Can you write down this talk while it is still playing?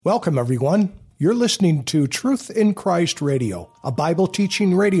Welcome, everyone. You're listening to Truth in Christ Radio, a Bible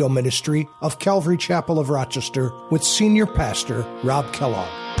teaching radio ministry of Calvary Chapel of Rochester with Senior Pastor Rob Kellogg.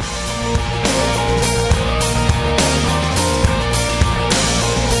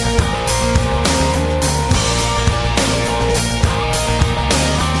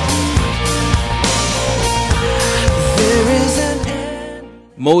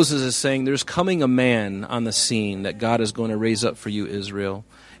 Moses is saying there's coming a man on the scene that God is going to raise up for you, Israel.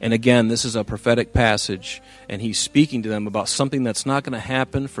 And again, this is a prophetic passage, and he's speaking to them about something that's not going to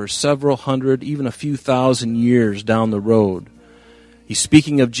happen for several hundred, even a few thousand years down the road. He's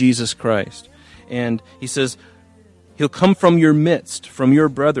speaking of Jesus Christ. And he says, he'll come from your midst, from your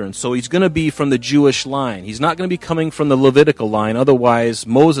brethren. So he's going to be from the Jewish line. He's not going to be coming from the Levitical line. Otherwise,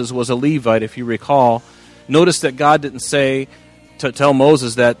 Moses was a Levite, if you recall. Notice that God didn't say to tell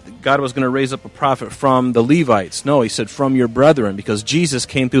Moses that God was going to raise up a prophet from the Levites. No, he said from your brethren, because Jesus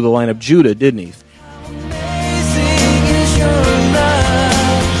came through the line of Judah, didn't he?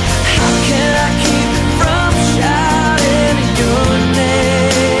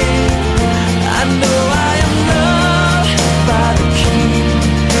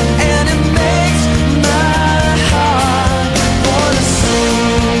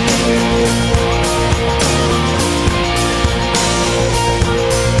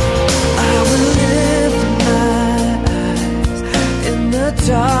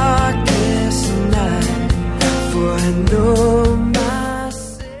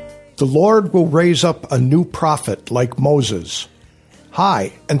 The Lord will raise up a new prophet like Moses.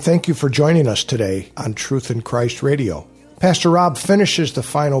 Hi, and thank you for joining us today on Truth in Christ Radio. Pastor Rob finishes the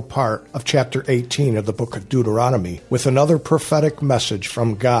final part of chapter 18 of the book of Deuteronomy with another prophetic message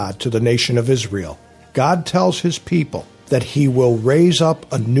from God to the nation of Israel. God tells his people that he will raise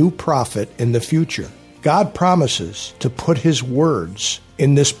up a new prophet in the future. God promises to put his words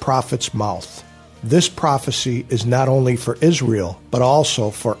in this prophet's mouth. This prophecy is not only for Israel, but also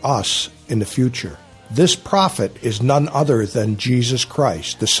for us in the future. This prophet is none other than Jesus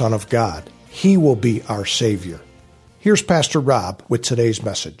Christ, the Son of God. He will be our Savior. Here's Pastor Rob with today's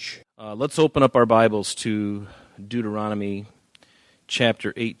message. Let's open up our Bibles to Deuteronomy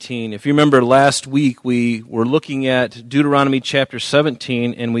chapter 18. If you remember last week, we were looking at Deuteronomy chapter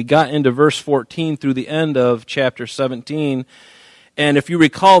 17, and we got into verse 14 through the end of chapter 17. And if you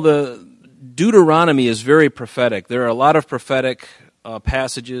recall, the Deuteronomy is very prophetic. There are a lot of prophetic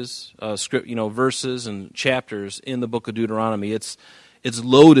passages, verses and chapters in the book of Deuteronomy. It's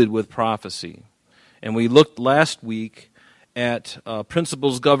loaded with prophecy. And we looked last week at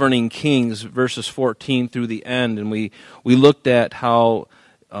principles governing kings, verses 14 through the end, and we looked at how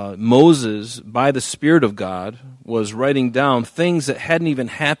Moses, by the Spirit of God, was writing down things that hadn't even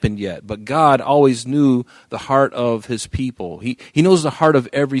happened yet. But God always knew the heart of his people. He knows the heart of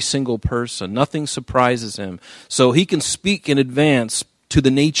every single person. Nothing surprises him. So he can speak in advance to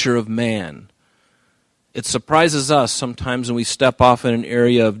the nature of man. It surprises us sometimes when we step off in an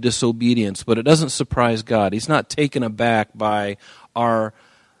area of disobedience, but it doesn't surprise God. He's not taken aback by our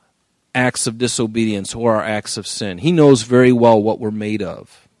acts of disobedience or our acts of sin. He knows very well what we're made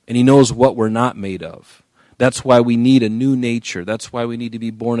of, and he knows what we're not made of. That's why we need a new nature. That's why we need to be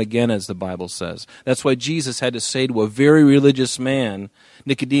born again, as the Bible says. That's why Jesus had to say to a very religious man,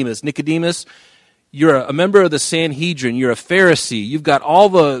 Nicodemus, you're a member of the Sanhedrin, you're a Pharisee, you've got all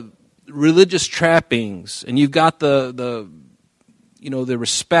the religious trappings, and you've got the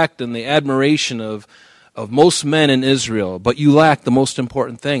respect and the admiration of most men in Israel, but you lack the most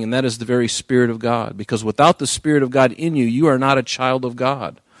important thing, and that is the very Spirit of God. Because without the Spirit of God in you, you are not a child of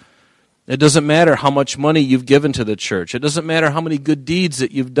God. It doesn't matter how much money you've given to the church. It doesn't matter how many good deeds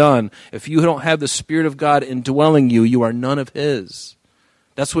that you've done. If you don't have the Spirit of God indwelling you, you are none of his.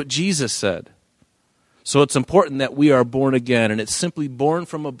 That's what Jesus said. So it's important that we are born again, and it's simply born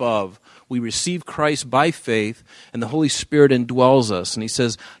from above. We receive Christ by faith, and the Holy Spirit indwells us. And he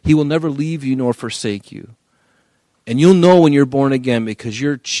says he will never leave you nor forsake you. And you'll know when you're born again because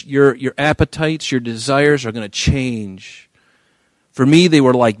your appetites, your desires are going to change. For me, they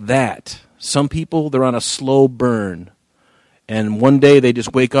were like that. Some people, they're on a slow burn. And one day they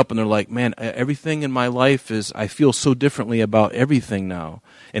just wake up and they're like, man, everything in my life I feel so differently about everything now.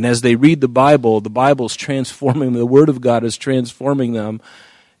 And as they read the Bible's transforming them, the Word of God is transforming them,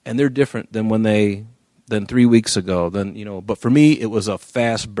 and they're different than 3 weeks ago. But for me, it was a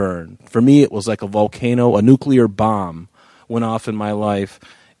fast burn. For me, it was like a volcano, a nuclear bomb went off in my life,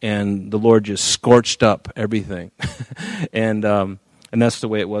 and the Lord just scorched up everything. and that's the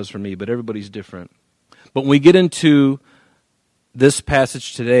way it was for me, but everybody's different. But when we get into this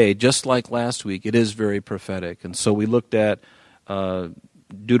passage today, just like last week, it is very prophetic. And so we looked at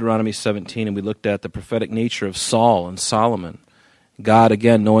Deuteronomy 17, and we looked at the prophetic nature of Saul and Solomon. God,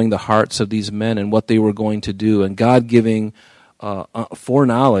 again, knowing the hearts of these men and what they were going to do, and God giving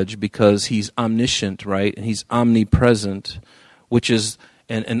foreknowledge because he's omniscient, right? And he's omnipresent, which is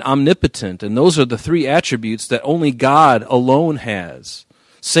and omnipotent. And those are the three attributes that only God alone has.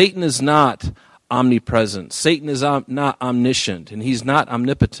 Satan is not omnipresent. Satan is not omniscient, and he's not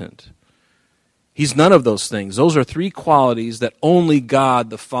omnipotent. He's none of those things. Those are three qualities that only God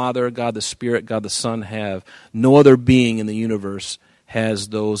the Father, God the Spirit, God the Son have. No other being in the universe has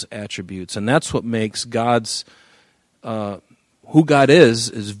those attributes. And that's what makes God's, who God is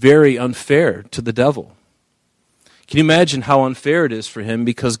very unfair to the devil. Can you imagine how unfair it is for him?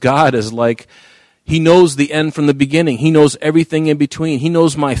 Because God is like, he knows the end from the beginning. He knows everything in between. He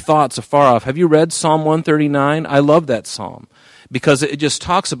knows my thoughts afar off. Have you read Psalm 139? I love that psalm because it just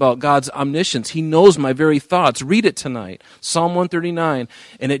talks about God's omniscience. He knows my very thoughts. Read it tonight, Psalm 139,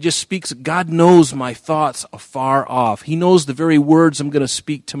 and it just speaks, God knows my thoughts afar off. He knows the very words I'm going to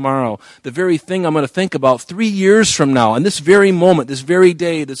speak tomorrow, the very thing I'm going to think about 3 years from now, and this very moment, this very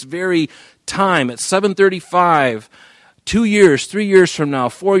day, this very time at 7:35, 2 years, 3 years from now,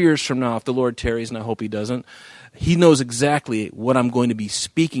 4 years from now, if the Lord tarries, and I hope he doesn't, he knows exactly what I'm going to be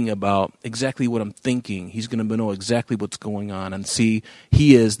speaking about, exactly what I'm thinking. He's going to know exactly what's going on. And see,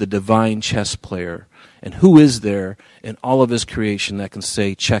 he is the divine chess player. And who is there in all of his creation that can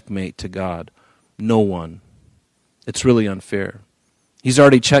say checkmate to God? No one. It's really unfair. He's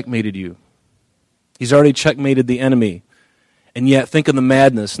already checkmated you. He's already checkmated the enemy. And yet, think of the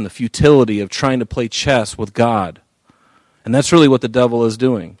madness and the futility of trying to play chess with God. And that's really what the devil is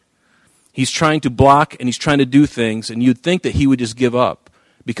doing. He's trying to block and he's trying to do things, and you'd think that he would just give up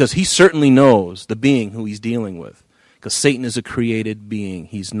because he certainly knows the being who he's dealing with. Because Satan is a created being.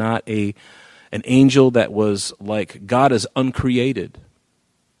 He's not an angel that was like, God is uncreated.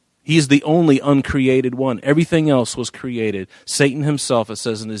 He's the only uncreated one. Everything else was created. Satan himself, it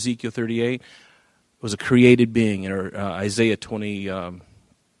says in Ezekiel 38, was a created being. Or Isaiah 20, I'm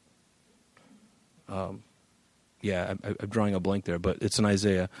drawing a blank there, but it's in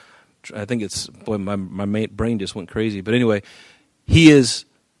Isaiah. I think it's, boy, my brain just went crazy. But anyway, he is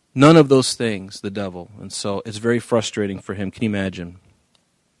none of those things, the devil. And so it's very frustrating for him. Can you imagine?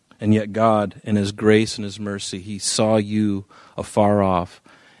 And yet God, in his grace and his mercy, he saw you afar off.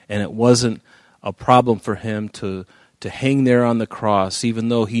 And it wasn't a problem for him to hang there on the cross, even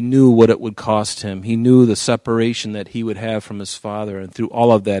though he knew what it would cost him. He knew the separation that he would have from his Father. And through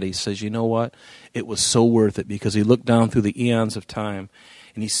all of that, he says, you know what? It was so worth it, because he looked down through the eons of time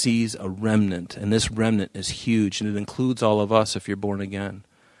and he sees a remnant. And this remnant is huge, and it includes all of us if you're born again.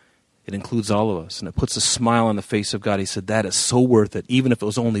 It includes all of us, and it puts a smile on the face of God. He said, that is so worth it. Even if it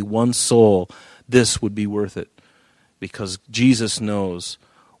was only one soul, this would be worth it, because Jesus knows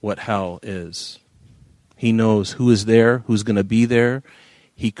what hell is. He knows who is there, who's going to be there.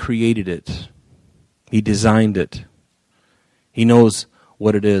 He created it. He designed it. He knows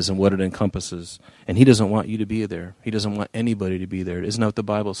what it is and what it encompasses. And he doesn't want you to be there. He doesn't want anybody to be there. Isn't that what the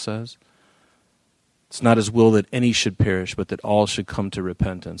Bible says? It's not his will that any should perish, but that all should come to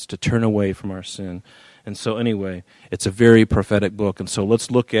repentance, to turn away from our sin. And so anyway, it's a very prophetic book. And so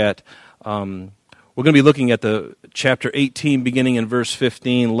let's look at, we're going to be looking at the chapter 18, beginning in verse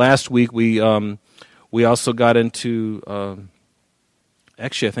 15. Last week we also got into,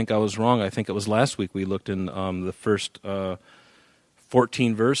 actually I think I was wrong. I think it was last week we looked in the first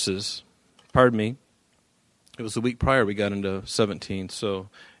 14 verses. Pardon me. It was the week prior we got into 17. So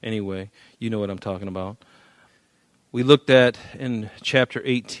anyway, you know what I'm talking about. We looked at in chapter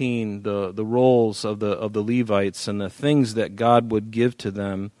 18 the roles of the Levites and the things that God would give to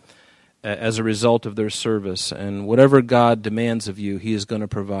them as a result of their service. And whatever God demands of you, he is going to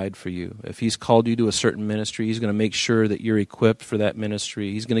provide for you. If he's called you to a certain ministry, he's going to make sure that you're equipped for that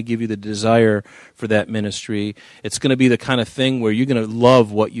ministry. He's going to give you the desire for that ministry. It's going to be the kind of thing where you're going to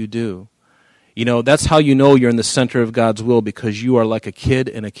love what you do. You know, that's how you know you're in the center of God's will, because you are like a kid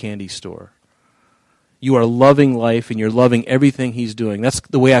in a candy store. You are loving life and you're loving everything he's doing. That's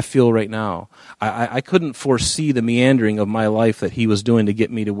the way I feel right now. I couldn't foresee the meandering of my life that he was doing to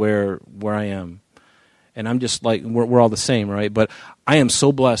get me to where I am. And I'm just like, we're all the same, right? But I am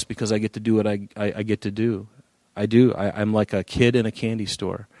so blessed because I get to do what I get to do. I do. I'm like a kid in a candy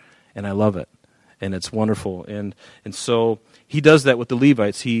store, and I love it. And it's wonderful. And so he does that with the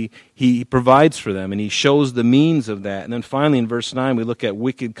Levites. He provides for them, and he shows the means of that. And then finally in verse 9 we look at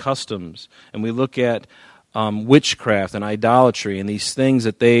wicked customs, and we look at witchcraft and idolatry and these things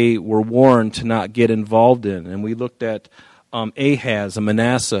that they were warned to not get involved in. And we looked at Ahaz and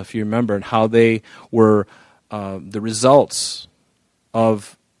Manasseh, if you remember, and how they were the results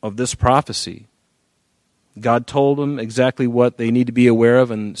of this prophecy. God told them exactly what they need to be aware of,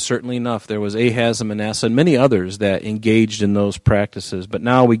 and certainly enough, there was Ahaz and Manasseh and many others that engaged in those practices. But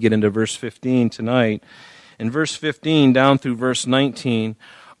now we get into verse 15 tonight. And verse 15 down through verse 19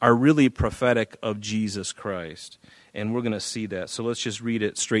 are really prophetic of Jesus Christ. And we're going to see that. So let's just read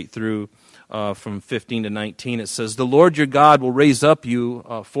it straight through from 15 to 19. It says, "The Lord your God will raise up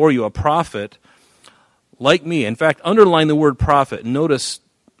for you a prophet like me." In fact, underline the word prophet. Notice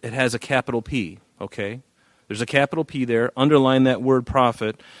it has a capital P, okay? There's a capital P there. Underline that word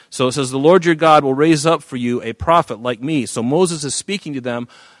prophet. So it says, "The Lord your God will raise up for you a prophet like me." So Moses is speaking to them,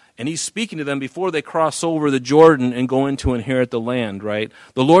 and he's speaking to them before they cross over the Jordan and go in to inherit the land, right?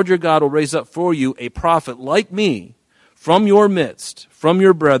 "The Lord your God will raise up for you a prophet like me from your midst, from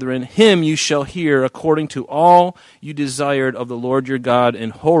your brethren. Him you shall hear according to all you desired of the Lord your God in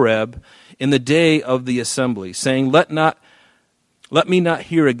Horeb in the day of the assembly, saying, Let me not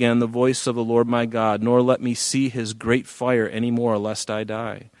hear again the voice of the Lord my God, nor let me see his great fire any more, lest I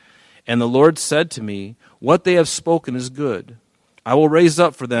die. And the Lord said to me, What they have spoken is good. I will raise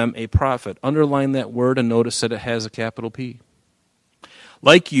up for them a prophet." Underline that word and notice that it has a capital P.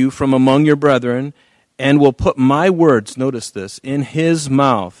 "Like you from among your brethren, and will put my words," notice this, "in his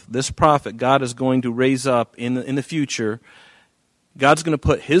mouth." This prophet God is going to raise up in the future. God's going to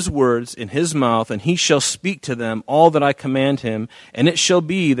put his words in his mouth, and he shall speak to them all that I command him. And it shall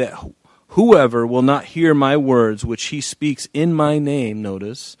be that whoever will not hear my words, which he speaks in my name,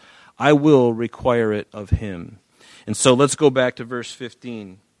 notice, I will require it of him. And so let's go back to verse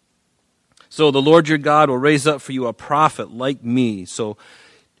 15. "So the Lord your God will raise up for you a prophet like me." So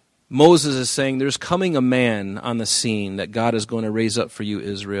Moses is saying there's coming a man on the scene that God is going to raise up for you,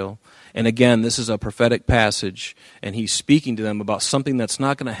 Israel. And again, this is a prophetic passage, and he's speaking to them about something that's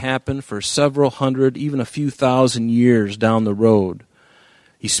not going to happen for several hundred, even a few thousand years down the road.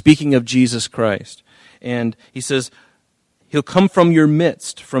 He's speaking of Jesus Christ. And he says, he'll come from your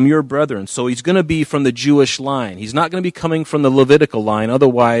midst, from your brethren. So he's going to be from the Jewish line. He's not going to be coming from the Levitical line.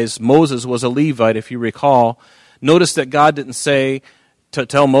 Otherwise, Moses was a Levite, if you recall. Notice that God didn't say to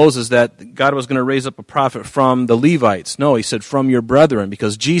tell Moses that God was going to raise up a prophet from the Levites. No, he said from your brethren,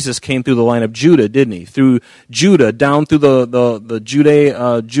 because Jesus came through the line of Judah, didn't he? Through Judah, down through the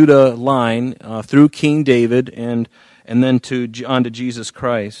Judah line, through King David, and then on to Jesus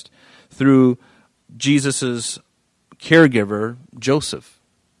Christ, through Jesus' caregiver, Joseph,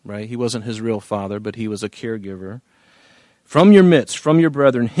 right? He wasn't his real father, but he was a caregiver. "From your midst, from your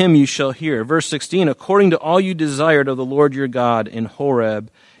brethren, him you shall hear." Verse 16, "According to all you desired of the Lord your God in Horeb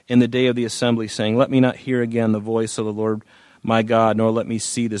in the day of the assembly, saying, Let me not hear again the voice of the Lord my God, nor let me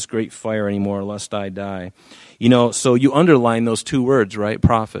see this great fire anymore, lest I die." You know, so you underline those two words, right?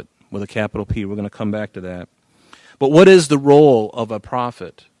 Prophet, with a capital P. We're going to come back to that. But what is the role of a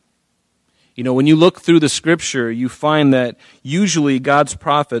prophet? You know, when you look through the Scripture, you find that usually God's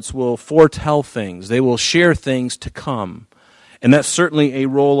prophets will foretell things. They will share things to come. And that's certainly a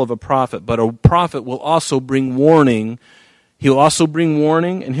role of a prophet. But a prophet will also bring warning. He'll also bring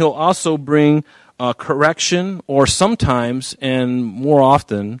warning, and he'll also bring correction, or sometimes, and more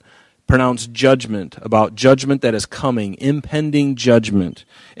often, pronounce judgment, about judgment that is coming, impending judgment.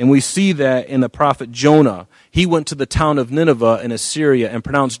 And we see that in the prophet Jonah. He went to the town of Nineveh in Assyria and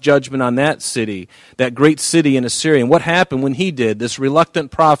pronounced judgment on that city, that great city in Assyria. And what happened when he did? This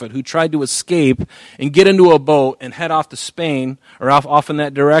reluctant prophet who tried to escape and get into a boat and head off to Spain, or off in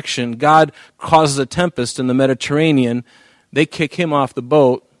that direction, God causes a tempest in the Mediterranean. They kick him off the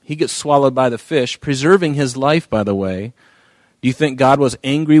boat. He gets swallowed by the fish, preserving his life, by the way. Do you think God was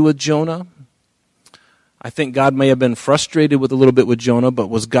angry with Jonah? I think God may have been frustrated with a little bit with Jonah,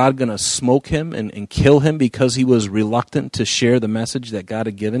 but was God going to smoke him and kill him because he was reluctant to share the message that God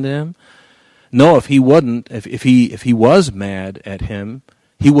had given to him? No, if he was mad at him,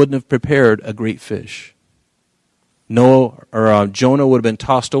 he wouldn't have prepared a great fish. Jonah would have been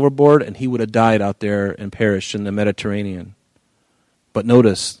tossed overboard, and he would have died out there and perished in the Mediterranean. But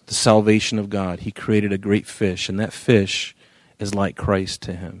notice the salvation of God. He created a great fish, and that fish is like Christ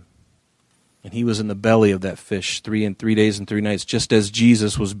to him. And he was in the belly of that fish 3 days and 3 nights, just as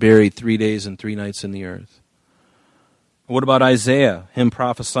Jesus was buried 3 days and 3 nights in the earth. What about Isaiah, him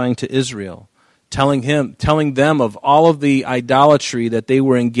prophesying to Israel, telling them of all of the idolatry that they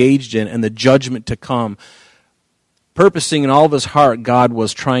were engaged in and the judgment to come? Purposing in all of his heart, God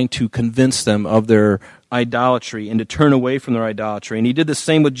was trying to convince them of their idolatry and to turn away from their idolatry. And he did the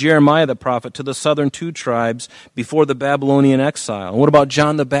same with Jeremiah the prophet to the southern 2 tribes before the Babylonian exile. And what about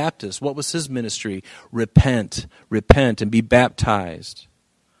John the Baptist? What was his ministry? Repent, repent, and be baptized.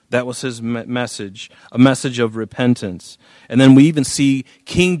 That was his message, a message of repentance. And then we even see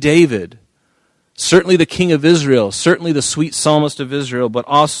King David, certainly the king of Israel, certainly the sweet psalmist of Israel, but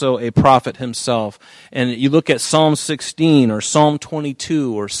also a prophet himself. And you look at Psalm 16 or Psalm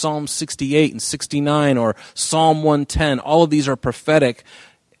 22 or Psalm 68 and 69 or Psalm 110. All of these are prophetic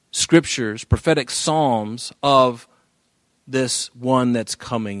scriptures, prophetic psalms of this one that's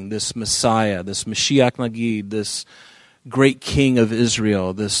coming, this Messiah, this Mashiach Nagid, this great king of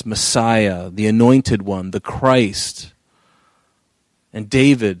Israel, this Messiah, the anointed one, the Christ. And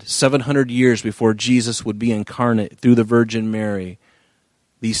David, 700 years before Jesus would be incarnate through the Virgin Mary,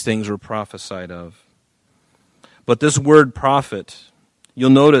 these things were prophesied of. But this word prophet, you'll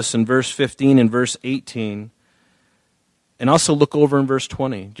notice in verse 15 and verse 18, and also look over in verse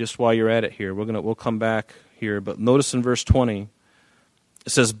 20, just while you're at it here. We'll come back here, but notice in verse 20,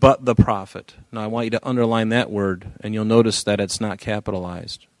 it says, but the prophet. Now I want you to underline that word, and you'll notice that it's not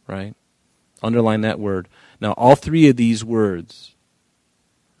capitalized, right? Underline that word. Now all three of these words,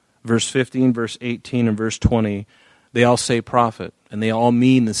 verse 15, verse 18, and verse 20, they all say prophet, and they all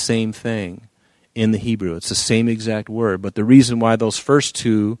mean the same thing in the Hebrew. It's the same exact word, but the reason why those first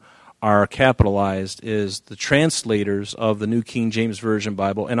two are capitalized is the translators of the New King James Version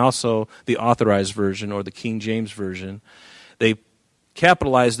Bible and also the Authorized Version or the King James Version, they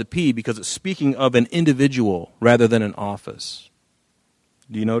capitalize the P because it's speaking of an individual rather than an office.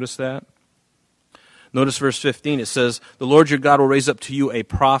 Do you notice that? Notice verse 15, it says, the Lord your God will raise up to you a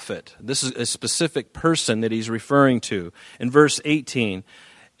prophet. This is a specific person that he's referring to. In verse 18,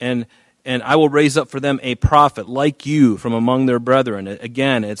 and I will raise up for them a prophet like you from among their brethren.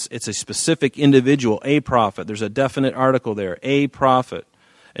 Again, it's a specific individual, a prophet. There's a definite article there, a prophet.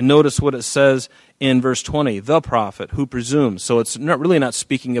 And notice what it says in verse 20, the prophet who presumes. So it's really not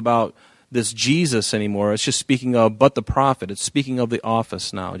speaking about this Jesus anymore. It's just speaking of but the prophet. It's speaking of the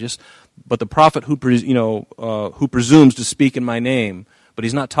office now. But the prophet who presumes to speak in my name. But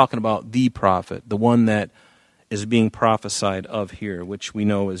he's not talking about the prophet, the one that is being prophesied of here, which we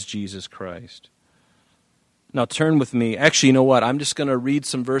know is Jesus Christ. Now turn with me. Actually, you know what? I'm just going to read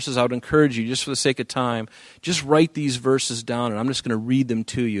some verses. I would encourage you, just for the sake of time, just write these verses down, and I'm just going to read them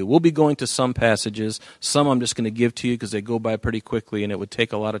to you. We'll be going to some passages. Some I'm just going to give to you because they go by pretty quickly, and it would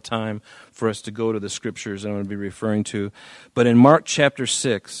take a lot of time for us to go to the scriptures I'm going to be referring to. But in Mark chapter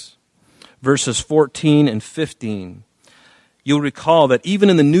 6, verses 14 and 15, you'll recall that even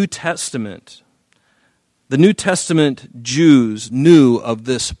in the New Testament Jews knew of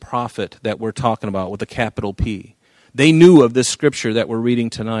this prophet that we're talking about with a capital P. They knew of this scripture that we're reading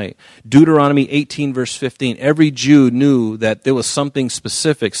tonight. Deuteronomy 18, verse 15. Every Jew knew that there was something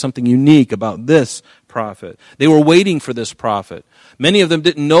specific, something unique about this prophet. They were waiting for this prophet. Many of them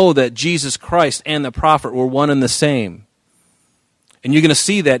didn't know that Jesus Christ and the prophet were one and the same. And you're going to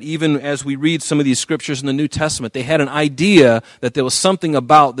see that even as we read some of these scriptures in the New Testament, they had an idea that there was something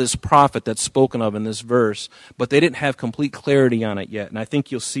about this prophet that's spoken of in this verse, but they didn't have complete clarity on it yet. And I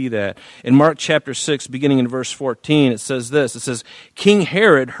think you'll see that. In Mark chapter 6, beginning in verse 14, it says this. It says, King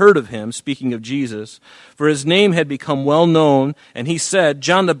Herod heard of him, speaking of Jesus, for his name had become well known, and he said,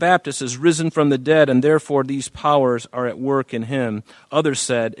 John the Baptist is risen from the dead, and therefore these powers are at work in him. Others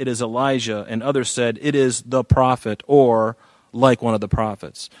said, it is Elijah, and others said, it is the prophet, or like one of the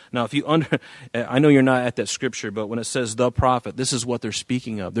prophets. Now, I know you're not at that scripture, but when it says the prophet, this is what they're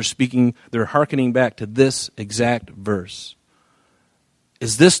speaking of. They're hearkening back to this exact verse.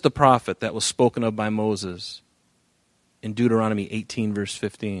 Is this the prophet that was spoken of by Moses in Deuteronomy 18, verse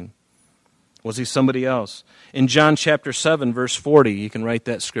 15? Was he somebody else? In John chapter 7, verse 40, you can write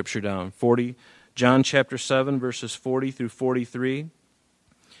that scripture down. John chapter 7, verses 40 through 43.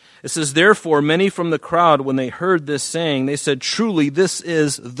 It says, therefore, many from the crowd, when they heard this saying, they said, truly, this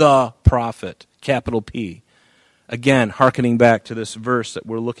is the prophet, capital P. Again, hearkening back to this verse that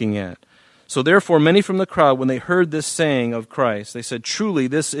we're looking at. So therefore, many from the crowd, when they heard this saying of Christ, they said, truly,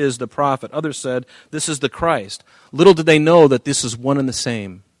 this is the prophet. Others said, this is the Christ. Little did they know that this is one and the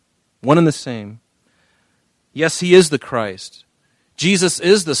same. One and the same. Yes, he is the Christ. Jesus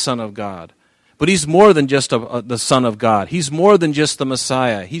is the Son of God. But he's more than just the Son of God. He's more than just the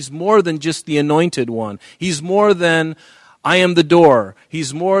Messiah. He's more than just the Anointed One. He's more than I am the door.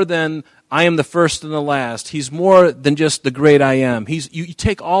 He's more than I am the first and the last. He's more than just the great I am. You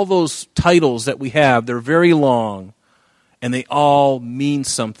take all those titles that we have, they're very long, and they all mean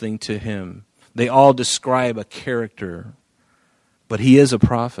something to him. They all describe a character. But he is a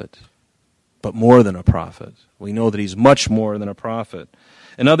prophet, but more than a prophet. We know that he's much more than a prophet.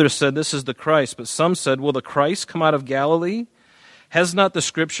 And others said, this is the Christ. But some said, will the Christ come out of Galilee? Has not the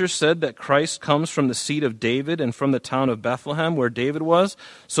Scripture said that Christ comes from the seed of David and from the town of Bethlehem, where David was?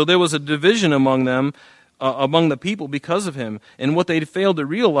 So there was a division among them, among the people, because of him. And what they failed to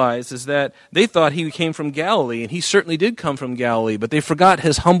realize is that they thought he came from Galilee, and he certainly did come from Galilee, but they forgot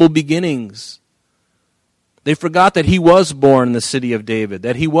his humble beginnings. They forgot that he was born in the city of David,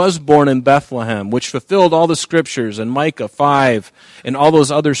 that he was born in Bethlehem, which fulfilled all the Scriptures, and Micah 5, and all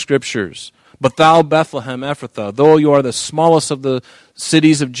those other Scriptures. But thou, Bethlehem Ephrathah, though you are the smallest of the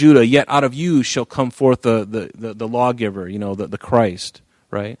cities of Judah, yet out of you shall come forth the lawgiver, the Christ,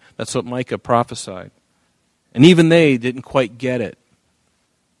 right? That's what Micah prophesied. And even they didn't quite get it.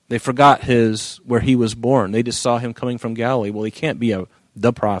 They forgot where he was born. They just saw him coming from Galilee. Well, he can't be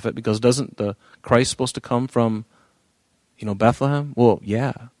the prophet, because doesn't the Christ supposed to come from, Bethlehem? Well,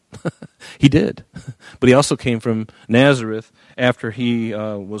 yeah, he did. But he also came from Nazareth after he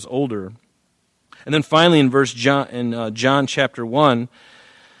was older. And then finally in John chapter 1,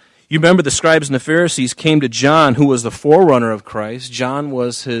 you remember the scribes and the Pharisees came to John, who was the forerunner of Christ. John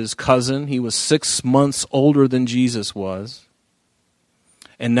was his cousin. He was 6 months older than Jesus was.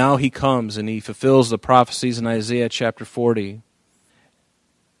 And now he comes and he fulfills the prophecies in Isaiah chapter 40.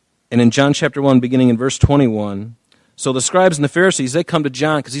 And in John chapter 1, beginning in verse 21, so the scribes and the Pharisees, they come to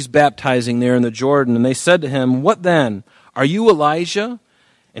John because he's baptizing there in the Jordan. And they said to him, "What then? Are you Elijah?"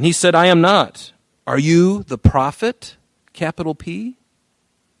 And he said, "I am not." "Are you the prophet?" Capital P.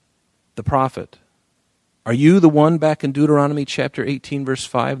 The prophet. Are you the one back in Deuteronomy chapter 18, verse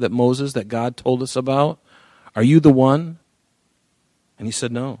 5, that God told us about? Are you the one? And he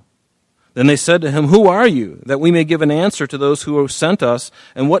said, "No." Then they said to him, "Who are you, that we may give an answer to those who have sent us?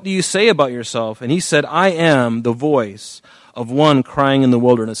 And what do you say about yourself?" And he said, "I am the voice of one crying in the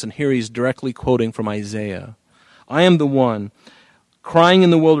wilderness." And here he's directly quoting from Isaiah. "I am the one crying in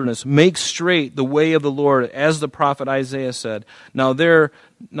the wilderness, make straight the way of the Lord," as the prophet Isaiah said. Now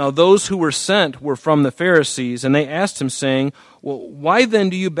those who were sent were from the Pharisees, and they asked him, saying, "Well, why then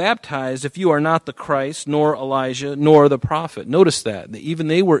do you baptize if you are not the Christ, nor Elijah, nor the prophet?" Notice that. Even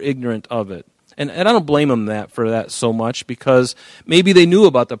they were ignorant of it. And I don't blame them for that so much, because maybe they knew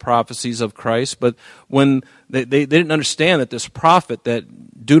about the prophecies of Christ, but when they didn't understand that this prophet, that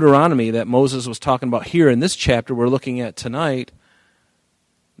Deuteronomy that Moses was talking about here in this chapter we're looking at tonight,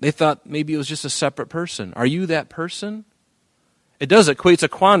 they thought maybe it was just a separate person. Are you that person? It creates a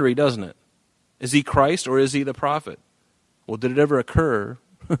quandary, doesn't it? Is he Christ or is he the prophet? Well, did it ever occur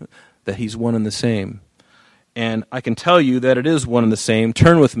that he's one and the same? And I can tell you that it is one and the same.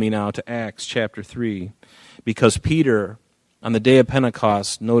 Turn with me now to Acts chapter 3, because Peter, on the day of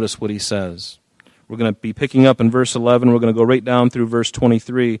Pentecost, notice what he says. We're going to be picking up in verse 11. We're going to go right down through verse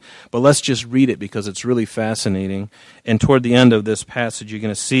 23. But let's just read it because it's really fascinating. And toward the end of this passage, you're going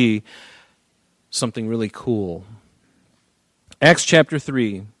to see something really cool. Acts chapter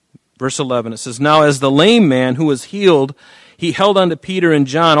 3, verse 11. It says, "Now as the lame man who was healed, he held unto Peter and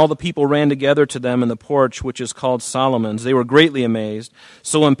John, all the people ran together to them in the porch, which is called Solomon's. They were greatly amazed.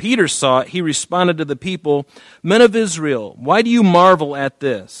 So when Peter saw it, he responded to the people, 'Men of Israel, why do you marvel at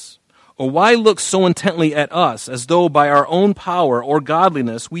this? Or why look so intently at us, as though by our own power or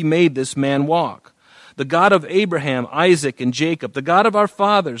godliness we made this man walk? The God of Abraham, Isaac, and Jacob, the God of our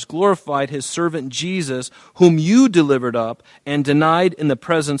fathers, glorified his servant Jesus, whom you delivered up and denied in the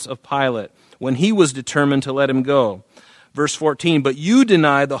presence of Pilate, when he was determined to let him go.' Verse 14, 'But you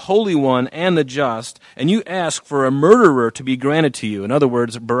deny the Holy One and the just, and you ask for a murderer to be granted to you,'" in other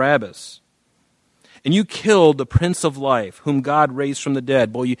words, Barabbas. "And you killed the Prince of Life, whom God raised from the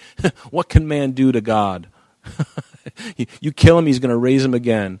dead." Boy, what can man do to God? You kill him, he's going to raise him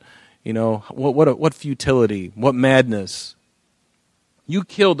again. What futility, what madness. "You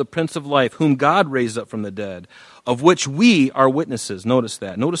killed the Prince of Life, whom God raised up from the dead, of which we are witnesses." Notice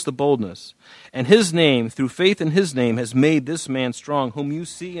that. Notice the boldness. "And his name, through faith in his name, has made this man strong, whom you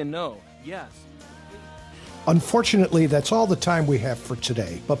see and know." Yes. Unfortunately, that's all the time we have for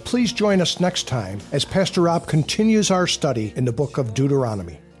today. But please join us next time as Pastor Rob continues our study in the book of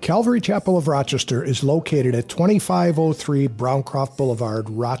Deuteronomy. Calvary Chapel of Rochester is located at 2503 Browncroft Boulevard,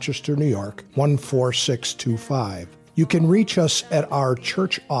 Rochester, New York, 14625. You can reach us at our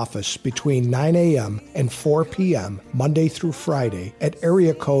church office between 9 a.m. and 4 p.m. Monday through Friday at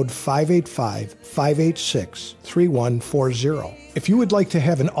area code 585-586-3140. If you would like to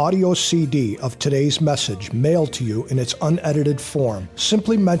have an audio CD of today's message mailed to you in its unedited form,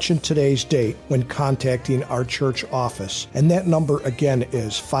 simply mention today's date when contacting our church office. And that number again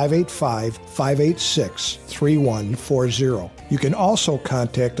is 585-586-3140. You can also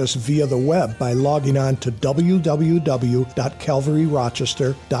contact us via the web by logging on to www.cchurch.org.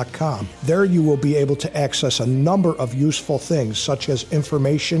 www.calvaryrochester.com. There you will be able to access a number of useful things such as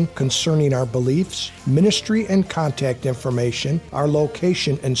information concerning our beliefs, ministry and contact information, our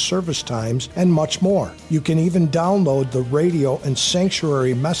location and service times, and much more. You can even download the radio and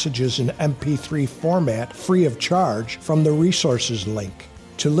sanctuary messages in MP3 format free of charge from the resources link.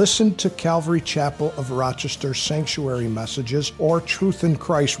 To listen to Calvary Chapel of Rochester Sanctuary messages or Truth in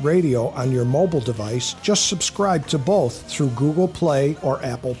Christ Radio on your mobile device, just subscribe to both through Google Play or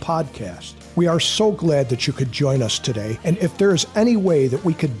Apple Podcast. We are so glad that you could join us today, and if there is any way that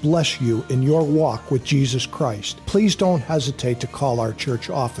we could bless you in your walk with Jesus Christ, please don't hesitate to call our church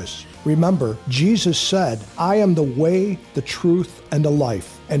office. Remember, Jesus said, "I am the way, the truth, and the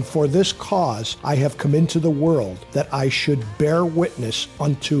life, and for this cause I have come into the world, that I should bear witness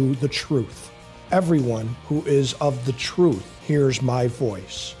unto the truth. Everyone who is of the truth hears my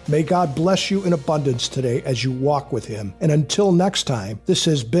voice." May God bless you in abundance today as you walk with Him. And until next time, this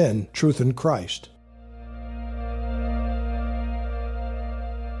has been Truth in Christ.